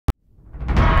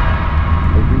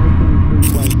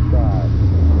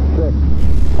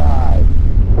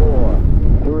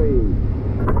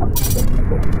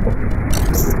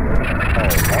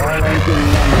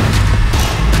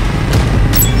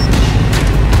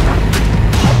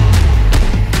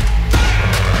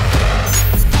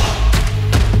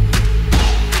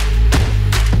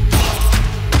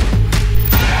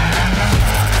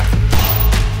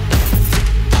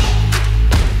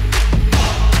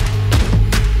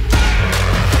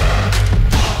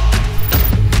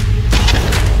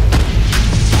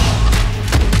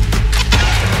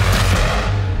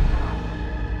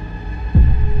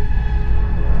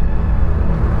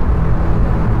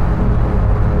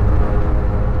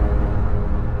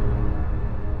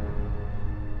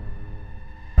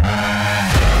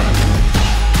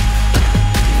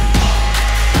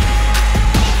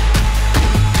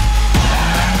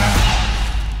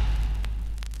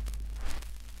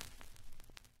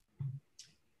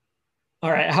All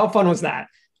right, how fun was that?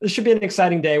 This should be an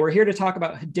exciting day. We're here to talk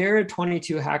about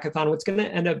Hedera22 Hackathon, what's going to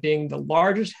end up being the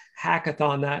largest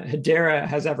hackathon that Hedera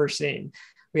has ever seen.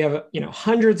 We have,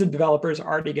 hundreds of developers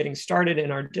already getting started in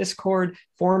our Discord,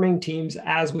 forming teams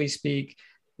as we speak.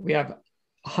 We have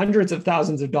hundreds of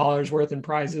thousands of dollars worth in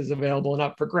prizes available and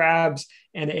up for grabs,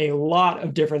 and a lot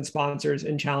of different sponsors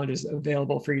and challenges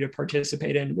available for you to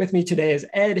participate in. With me today is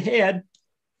Ed. Hey, Ed.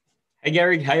 Hey,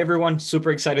 Gehrig. Hi, everyone. Super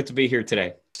excited to be here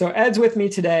today. So Ed's with me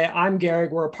today. I'm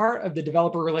Gehrig. We're a part of the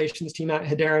developer relations team at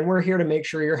Hedera, and we're here to make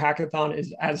sure your hackathon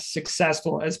is as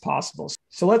successful as possible.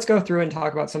 So let's go through and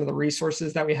talk about some of the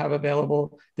resources that we have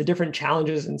available, the different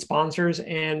challenges and sponsors,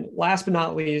 and last but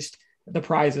not least, the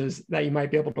prizes that you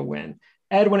might be able to win.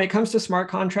 Ed, when it comes to smart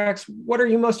contracts, what are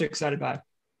you most excited by?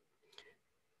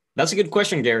 That's a good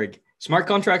question, Gehrig. Smart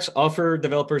contracts offer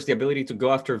developers the ability to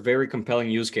go after very compelling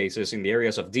use cases in the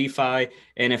areas of DeFi,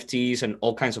 NFTs, and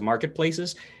all kinds of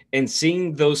marketplaces. And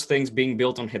seeing those things being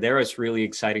built on Hedera is really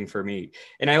exciting for me.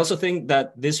 And I also think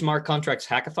that this smart contracts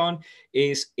hackathon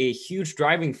is a huge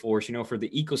driving force, for the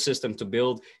ecosystem to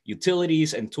build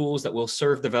utilities and tools that will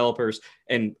serve developers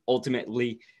and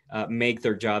ultimately make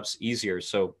their jobs easier.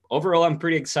 So overall, I'm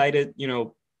pretty excited,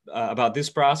 about this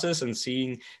process and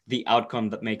seeing the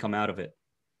outcome that may come out of it.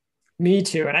 Me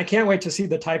too. And I can't wait to see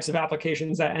the types of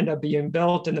applications that end up being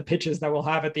built and the pitches that we'll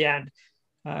have at the end.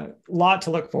 A lot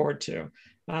to look forward to.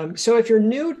 So if you're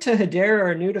new to Hedera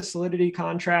or new to Solidity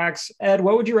contracts, Ed,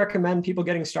 what would you recommend people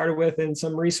getting started with and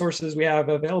some resources we have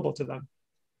available to them?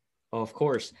 Of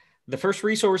course. The first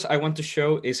resource I want to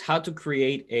show is how to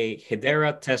create a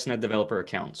Hedera Testnet developer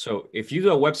account. So if you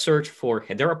do a web search for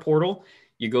Hedera portal,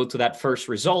 you go to that first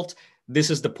result.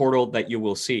 This is the portal that you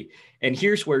will see. And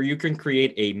here's where you can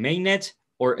create a mainnet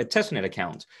or a testnet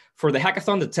account. For the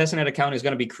hackathon, the testnet account is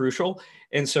going to be crucial.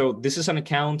 And so this is an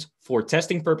account for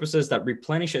testing purposes that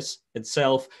replenishes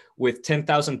itself with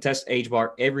 10,000 test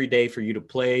HBAR every day for you to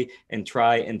play and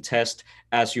try and test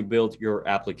as you build your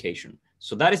application.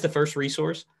 So that is the first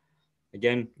resource.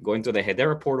 Again, going to the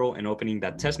Hedera portal and opening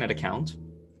that testnet account.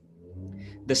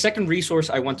 The second resource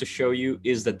I want to show you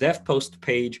is the dev post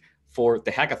page for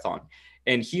the hackathon.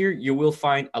 And here you will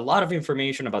find a lot of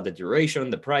information about the duration,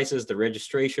 the prices, the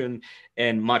registration,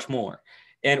 and much more.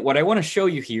 And what I want to show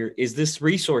you here is this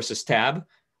resources tab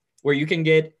where you can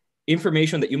get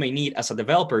information that you may need as a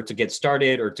developer to get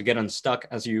started or to get unstuck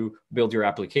as you build your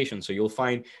application. So you'll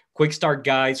find quick start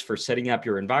guides for setting up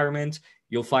your environment.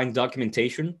 You'll find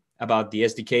documentation about the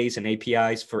SDKs and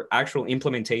APIs for actual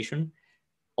implementation.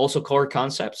 Also core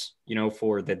concepts,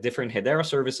 for the different Hedera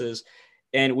services.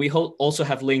 And we also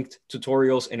have linked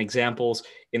tutorials and examples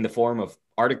in the form of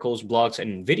articles, blogs,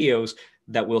 and videos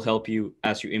that will help you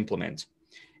as you implement.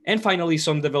 And finally,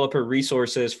 some developer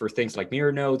resources for things like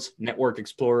mirror nodes, network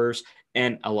explorers,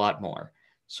 and a lot more.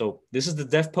 So this is the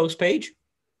dev post page.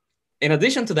 In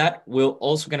addition to that, we're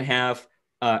also going to have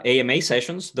AMA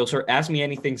sessions. Those are Ask Me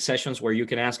Anything sessions where you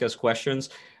can ask us questions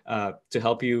to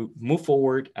help you move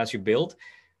forward as you build.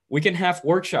 We can have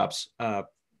workshops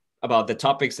about the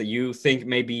topics that you think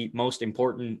may be most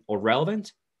important or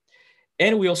relevant.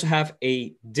 And we also have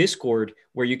a Discord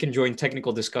where you can join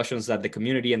technical discussions that the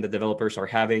community and the developers are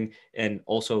having, and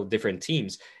also different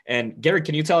teams. And Gehrig,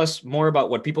 can you tell us more about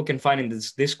what people can find in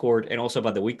this Discord and also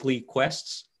about the weekly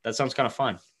quests? That sounds kind of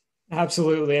fun.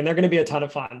 Absolutely. And they're going to be a ton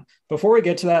of fun. Before we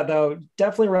get to that, though,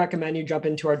 definitely recommend you jump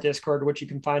into our Discord, which you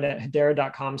can find at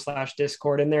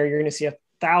hedera.com/Discord. In there, you're going to see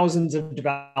thousands of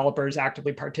developers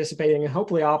actively participating and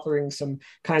hopefully offering some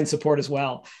kind support as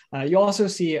well. You'll also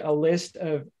see a list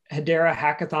of Hedera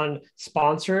Hackathon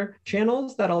sponsor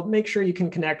channels that'll make sure you can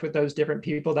connect with those different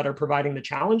people that are providing the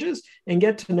challenges and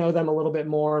get to know them a little bit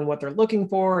more and what they're looking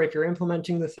for, if you're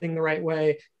implementing the thing the right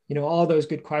way, all those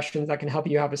good questions that can help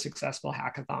you have a successful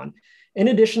hackathon. In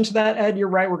addition to that, Ed, you're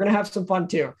right, we're going to have some fun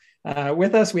too.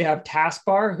 With us, we have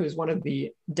Taskbar, who's one of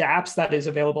the dApps that is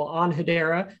available on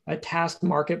Hedera, a task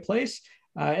marketplace.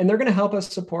 And they're going to help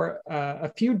us support a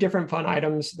few different fun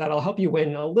items that'll help you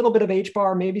win a little bit of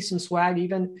HBAR, maybe some swag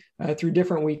even through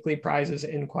different weekly prizes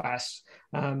and quests.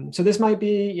 So this might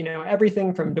be,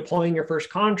 everything from deploying your first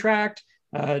contract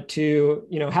to,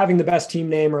 having the best team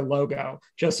name or logo,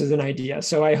 just as an idea.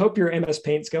 So I hope your MS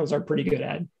Paint skills are pretty good,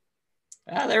 Ed.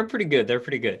 They're pretty good. They're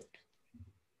pretty good.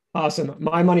 Awesome.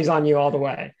 My money's on you all the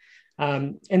way.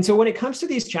 And so when it comes to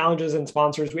these challenges and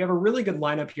sponsors, we have a really good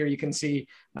lineup here you can see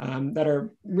that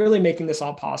are really making this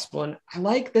all possible. And I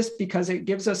like this because it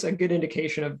gives us a good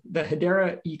indication of the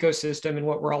Hedera ecosystem and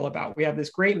what we're all about. We have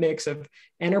this great mix of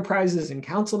enterprises and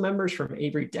council members from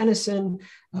Avery Dennison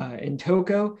in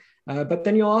Toco. But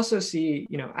then you'll also see,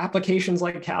 applications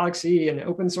like Galaxy and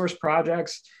open source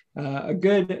projects, a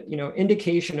good,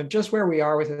 indication of just where we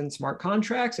are within smart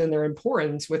contracts and their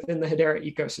importance within the Hedera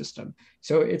ecosystem.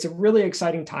 So it's a really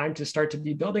exciting time to start to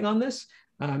be building on this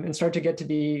and start to get to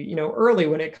be, early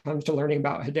when it comes to learning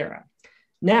about Hedera.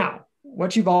 Now,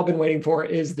 what you've all been waiting for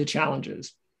is the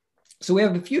challenges. So we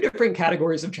have a few different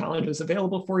categories of challenges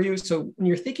available for you. So when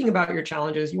you're thinking about your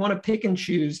challenges, you want to pick and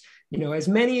choose, as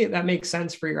many that make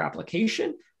sense for your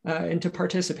application and to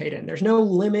participate in. There's no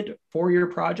limit for your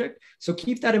project. So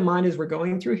keep that in mind as we're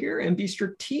going through here and be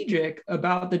strategic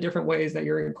about the different ways that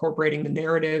you're incorporating the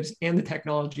narratives and the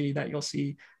technology that you'll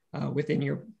see within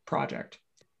your project.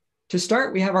 To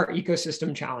start, we have our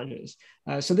ecosystem challenges.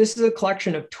 So this is a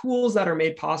collection of tools that are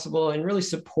made possible and really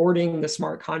supporting the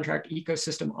smart contract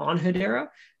ecosystem on Hedera.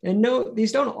 And note,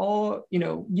 these don't all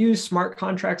use smart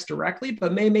contracts directly,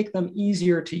 but may make them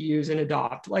easier to use and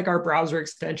adopt, like our browser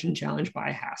extension challenge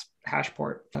by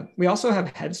Hashport. We also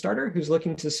have Headstarter, who's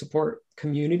looking to support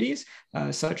communities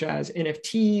such as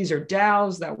NFTs or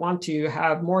DAOs that want to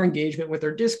have more engagement with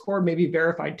their Discord. Maybe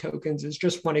verified tokens is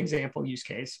just one example use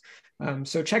case.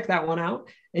 So check that one out.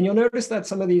 And you'll notice that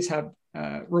some of these have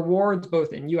rewards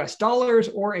both in US dollars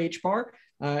or HBAR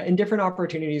and different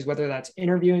opportunities, whether that's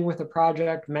interviewing with a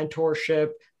project,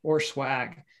 mentorship, or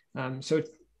swag. So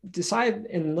decide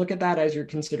and look at that as you're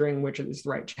considering which is the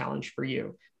right challenge for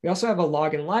you. We also have a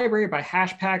login library by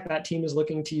Hashpack. That team is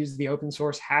looking to use the open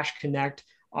source Hash Connect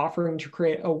offering to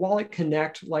create a Wallet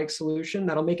Connect-like solution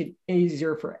that'll make it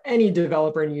easier for any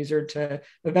developer and user to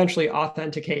eventually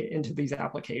authenticate into these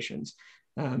applications.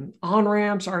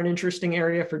 On-ramps are an interesting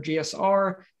area for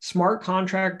GSR. Smart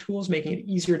contract tools, making it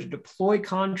easier to deploy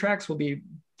contracts, will be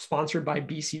sponsored by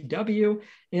BCW.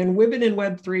 And Women in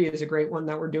Web3 is a great one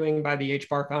that we're doing by the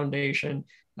HBAR Foundation.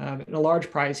 And a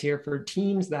large prize here for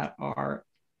teams that are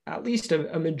at least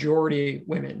a majority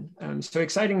women. So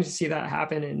exciting to see that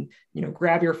happen and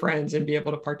grab your friends and be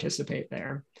able to participate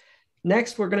there.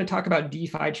 Next, we're going to talk about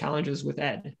DeFi challenges with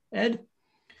Ed. Ed?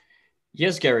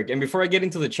 Yes, Gehrig. And before I get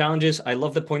into the challenges, I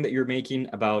love the point that you're making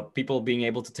about people being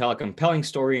able to tell a compelling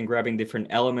story and grabbing different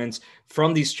elements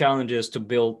from these challenges to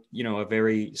build, a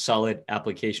very solid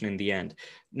application in the end.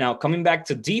 Now, coming back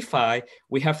to DeFi,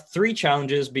 we have 3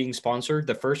 challenges being sponsored.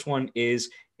 The first one is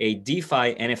a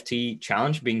DeFi NFT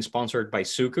challenge being sponsored by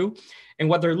Suku. And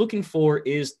what they're looking for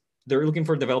is they're looking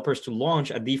for developers to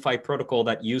launch a DeFi protocol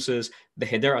that uses the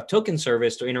Hedera token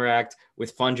service to interact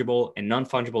with fungible and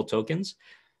non-fungible tokens.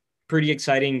 Pretty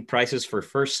exciting prizes for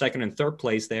first, second, and third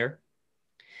place there.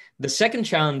 The second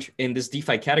challenge in this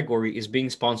DeFi category is being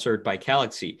sponsored by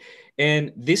Galaxy.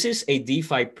 And this is a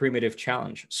DeFi primitive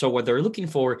challenge. So what they're looking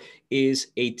for is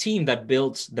a team that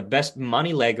builds the best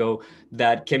money Lego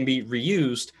that can be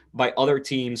reused by other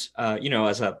teams,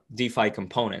 as a DeFi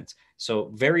component.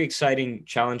 So very exciting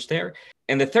challenge there.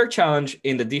 And the third challenge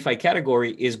in the DeFi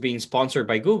category is being sponsored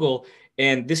by Google.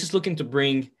 And this is looking to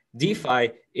bring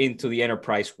DeFi into the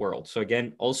enterprise world. So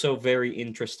again, also very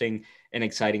interesting and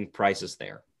exciting prizes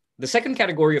there. The second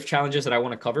category of challenges that I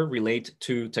want to cover relate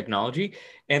to technology.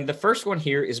 And the first one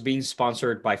here is being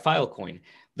sponsored by Filecoin.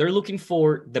 They're looking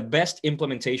for the best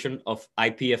implementation of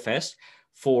IPFS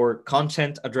for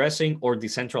content addressing or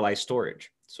decentralized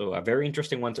storage. So a very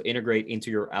interesting one to integrate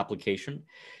into your application.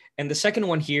 And the second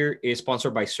one here is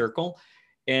sponsored by Circle.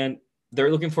 And they're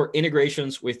looking for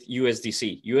integrations with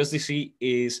USDC. USDC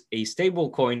is a stable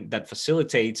coin that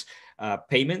facilitates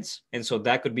payments. And so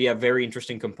that could be a very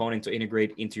interesting component to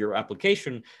integrate into your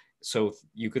application. So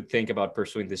you could think about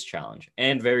pursuing this challenge.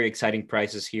 And very exciting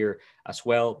prizes here as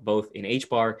well, both in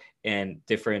HBAR and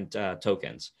different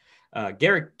tokens.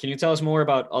 Gehrig, can you tell us more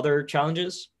about other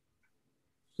challenges?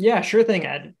 Yeah, sure thing,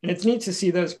 Ed. And it's neat to see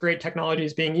those great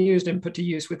technologies being used and put to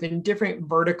use within different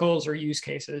verticals or use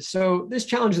cases. So this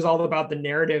challenge is all about the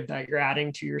narrative that you're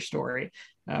adding to your story,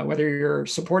 whether you're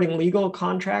supporting legal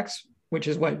contracts, which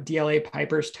is what DLA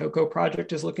Piper's Toco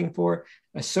project is looking for,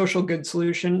 a social good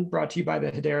solution brought to you by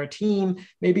the Hedera team,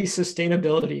 maybe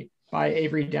sustainability by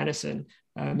Avery Dennison.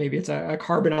 Maybe it's a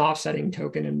carbon offsetting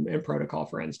token and protocol,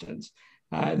 for instance.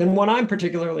 Then one I'm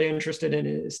particularly interested in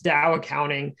is DAO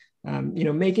accounting,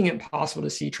 making it possible to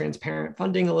see transparent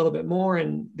funding a little bit more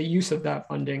and the use of that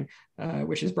funding,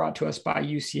 which is brought to us by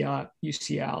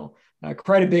UCL.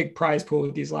 Quite a big prize pool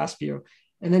with these last few.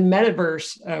 And then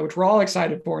Metaverse, which we're all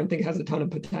excited for and think has a ton of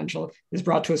potential, is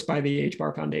brought to us by the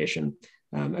HBAR Foundation.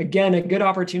 Again, a good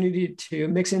opportunity to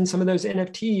mix in some of those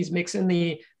NFTs, mix in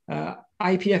the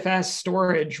IPFS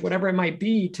storage, whatever it might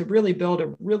be, to really build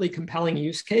a really compelling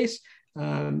use case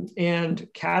and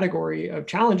category of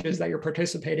challenges that you're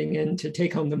participating in to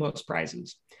take home the most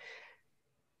prizes.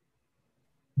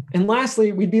 And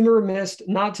lastly, we'd be remiss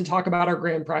not to talk about our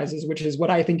grand prizes, which is what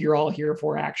I think you're all here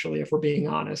for, actually, if we're being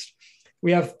honest.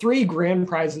 We have 3 grand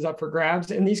prizes up for grabs,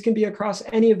 and these can be across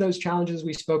any of those challenges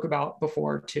we spoke about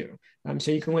before too.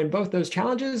 So you can win both those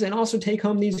challenges and also take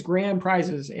home these grand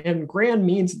prizes. And grand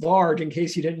means large, in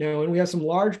case you didn't know. And we have some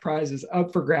large prizes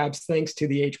up for grabs thanks to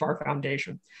the HBAR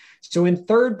Foundation. So in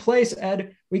third place,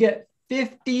 Ed, we get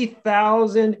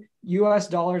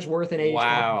 $50,000 worth in HBAR.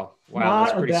 Wow, Not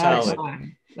that's pretty a bad solid.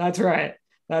 time. That's right.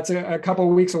 That's a couple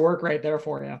of weeks of work right there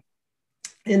for you.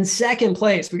 In second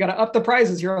place, we got to up the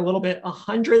prizes here a little bit,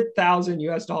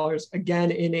 $100,000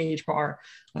 again in HBAR.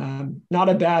 Not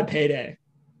a bad payday.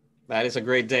 That is a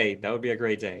great day. That would be a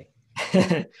great day.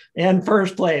 And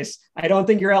first place, I don't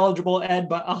think you're eligible, Ed,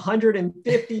 but $150,000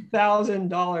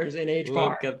 in HBAR.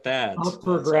 Look at that. Up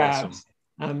for grabs.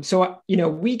 Awesome. So,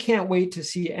 we can't wait to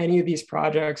see any of these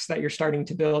projects that you're starting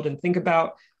to build and think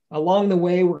about. Along the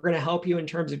way, we're going to help you in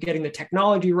terms of getting the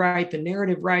technology right, the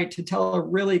narrative right, to tell a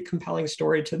really compelling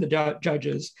story to the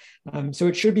judges. So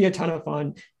it should be a ton of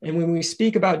fun. And when we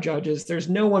speak about judges, there's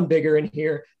no one bigger in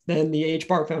here than the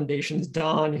HBAR Foundation's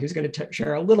Don, who's going to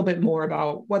share a little bit more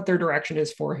about what their direction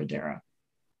is for Hedera.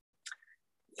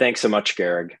 Thanks so much,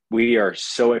 Gehrig. We are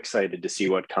so excited to see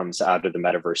what comes out of the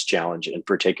Metaverse Challenge in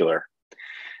particular.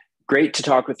 Great to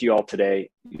talk with you all today.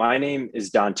 My name is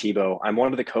Don Thibeau. I'm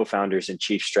one of the co-founders and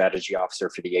chief strategy officer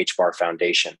for the HBAR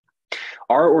Foundation.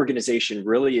 Our organization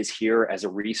really is here as a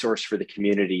resource for the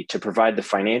community to provide the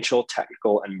financial,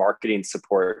 technical, and marketing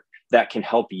support that can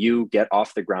help you get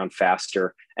off the ground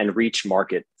faster and reach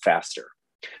market faster.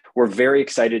 We're very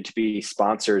excited to be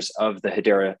sponsors of the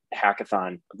Hedera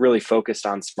Hackathon, really focused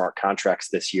on smart contracts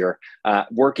this year,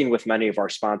 working with many of our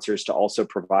sponsors to also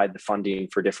provide the funding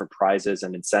for different prizes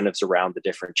and incentives around the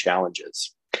different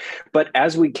challenges. But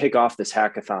as we kick off this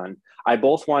hackathon, I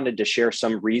both wanted to share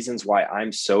some reasons why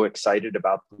I'm so excited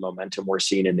about the momentum we're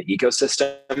seeing in the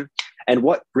ecosystem and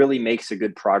what really makes a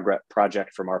good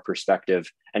project from our perspective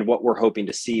and what we're hoping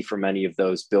to see from many of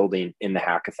those building in the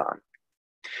hackathon.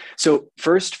 So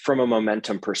first, from a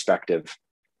momentum perspective,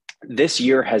 this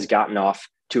year has gotten off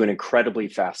to an incredibly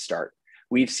fast start.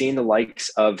 We've seen the likes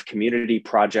of community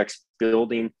projects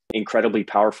building incredibly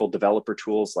powerful developer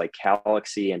tools like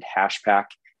Galaxy and Hashpack,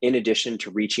 in addition to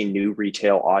reaching new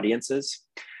retail audiences.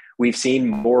 We've seen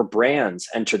more brands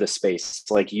enter the space,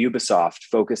 like Ubisoft,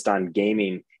 focused on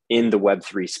gaming in the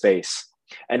Web3 space.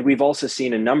 And we've also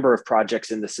seen a number of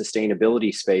projects in the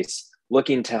sustainability space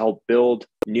looking to help build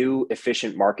new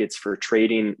efficient markets for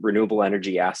trading renewable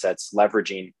energy assets,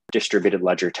 leveraging distributed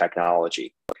ledger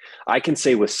technology. I can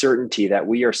say with certainty that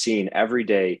we are seeing every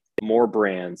day more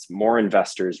brands, more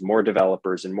investors, more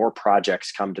developers, and more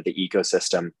projects come to the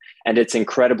ecosystem. And it's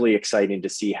incredibly exciting to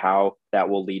see how that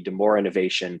will lead to more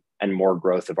innovation and more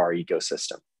growth of our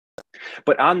ecosystem.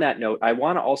 But on that note, I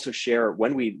want to also share,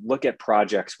 when we look at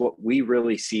projects, what we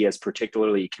really see as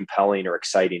particularly compelling or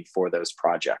exciting for those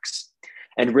projects.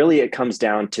 And really, it comes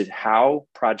down to how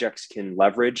projects can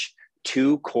leverage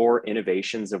 2 core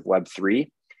innovations of Web3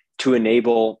 to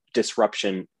enable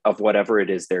disruption of whatever it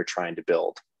is they're trying to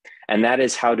build. And that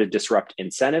is how to disrupt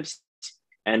incentives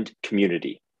and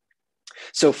community.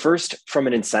 So first, from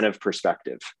an incentive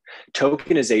perspective,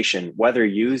 tokenization, whether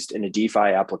used in a DeFi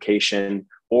application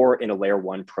or in a layer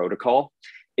 1 protocol,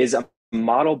 is a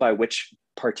model by which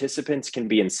participants can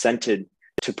be incented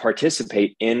to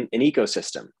participate in an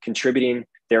ecosystem, contributing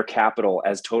their capital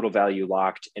as total value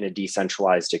locked in a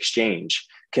decentralized exchange,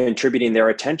 contributing their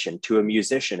attention to a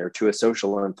musician or to a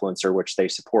social influencer which they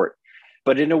support,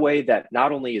 but in a way that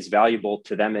not only is valuable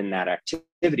to them in that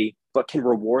activity, but can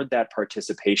reward that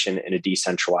participation in a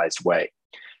decentralized way.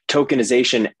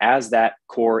 Tokenization as that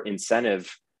core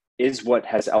incentive is what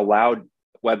has allowed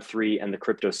Web3 and the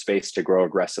crypto space to grow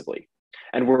aggressively.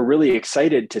 And we're really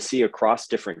excited to see across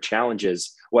different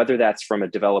challenges, whether that's from a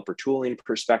developer tooling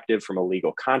perspective, from a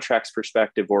legal contracts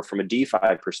perspective, or from a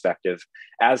DeFi perspective,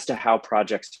 as to how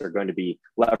projects are going to be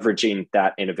leveraging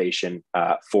that innovation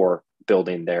for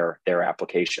building their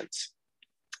applications.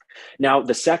 Now,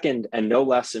 the second and no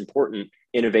less important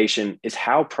innovation is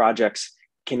how projects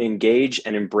can engage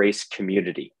and embrace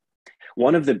community.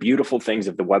 One of the beautiful things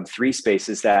of the Web3 space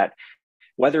is that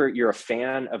whether you're a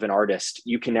fan of an artist,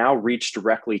 you can now reach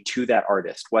directly to that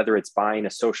artist, whether it's buying a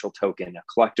social token,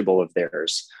 a collectible of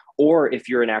theirs, or if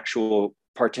you're an actual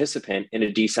participant in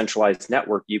a decentralized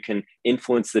network, you can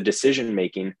influence the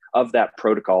decision-making of that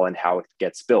protocol and how it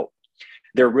gets built.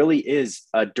 There really is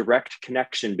a direct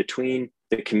connection between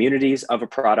the communities of a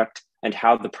product and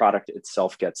how the product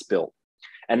itself gets built.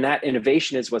 And that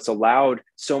innovation is what's allowed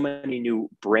so many new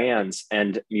brands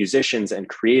and musicians and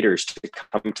creators to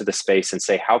come to the space and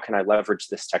say, how can I leverage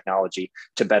this technology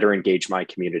to better engage my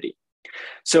community?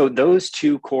 So those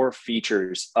two core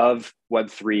features of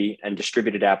Web3 and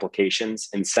distributed applications,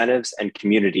 incentives and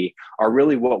community, are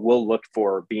really what we'll look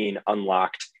for being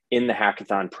unlocked in the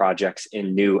hackathon projects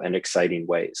in new and exciting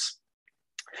ways.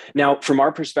 Now, from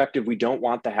our perspective, we don't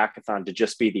want the hackathon to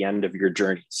just be the end of your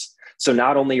journeys. So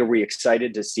not only are we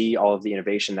excited to see all of the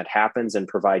innovation that happens and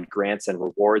provide grants and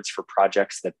rewards for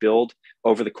projects that build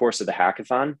over the course of the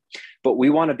hackathon, but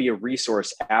we want to be a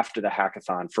resource after the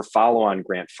hackathon for follow-on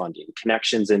grant funding,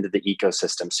 connections into the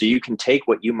ecosystem. So you can take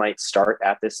what you might start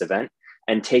at this event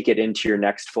and take it into your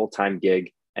next full-time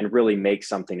gig and really make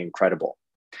something incredible.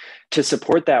 To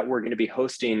support that, we're going to be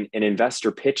hosting an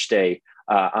investor pitch day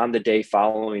on the day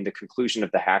following the conclusion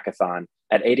of the hackathon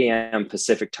at 8 a.m.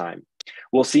 Pacific time.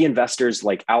 We'll see investors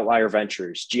like Outlier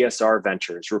Ventures, GSR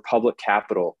Ventures, Republic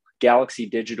Capital, Galaxy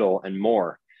Digital, and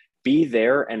more be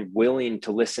there and willing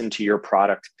to listen to your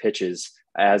product pitches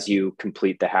as you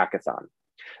complete the hackathon.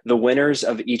 The winners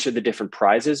of each of the different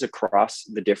prizes across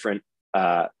the different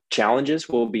challenges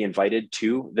will be invited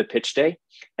to the pitch day,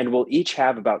 and will each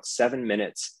have about 7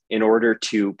 minutes in order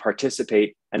to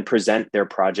participate and present their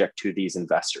project to these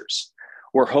investors.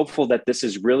 We're hopeful that this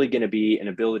is really going to be an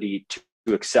ability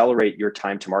to accelerate your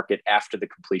time to market after the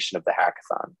completion of the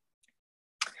hackathon.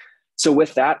 So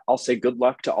with that, I'll say good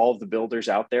luck to all of the builders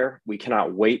out there. We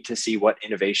cannot wait to see what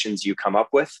innovations you come up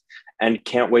with, and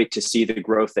can't wait to see the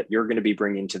growth that you're going to be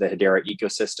bringing to the Hedera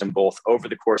ecosystem, both over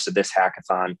the course of this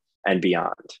hackathon and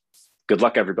beyond. Good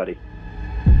luck, everybody.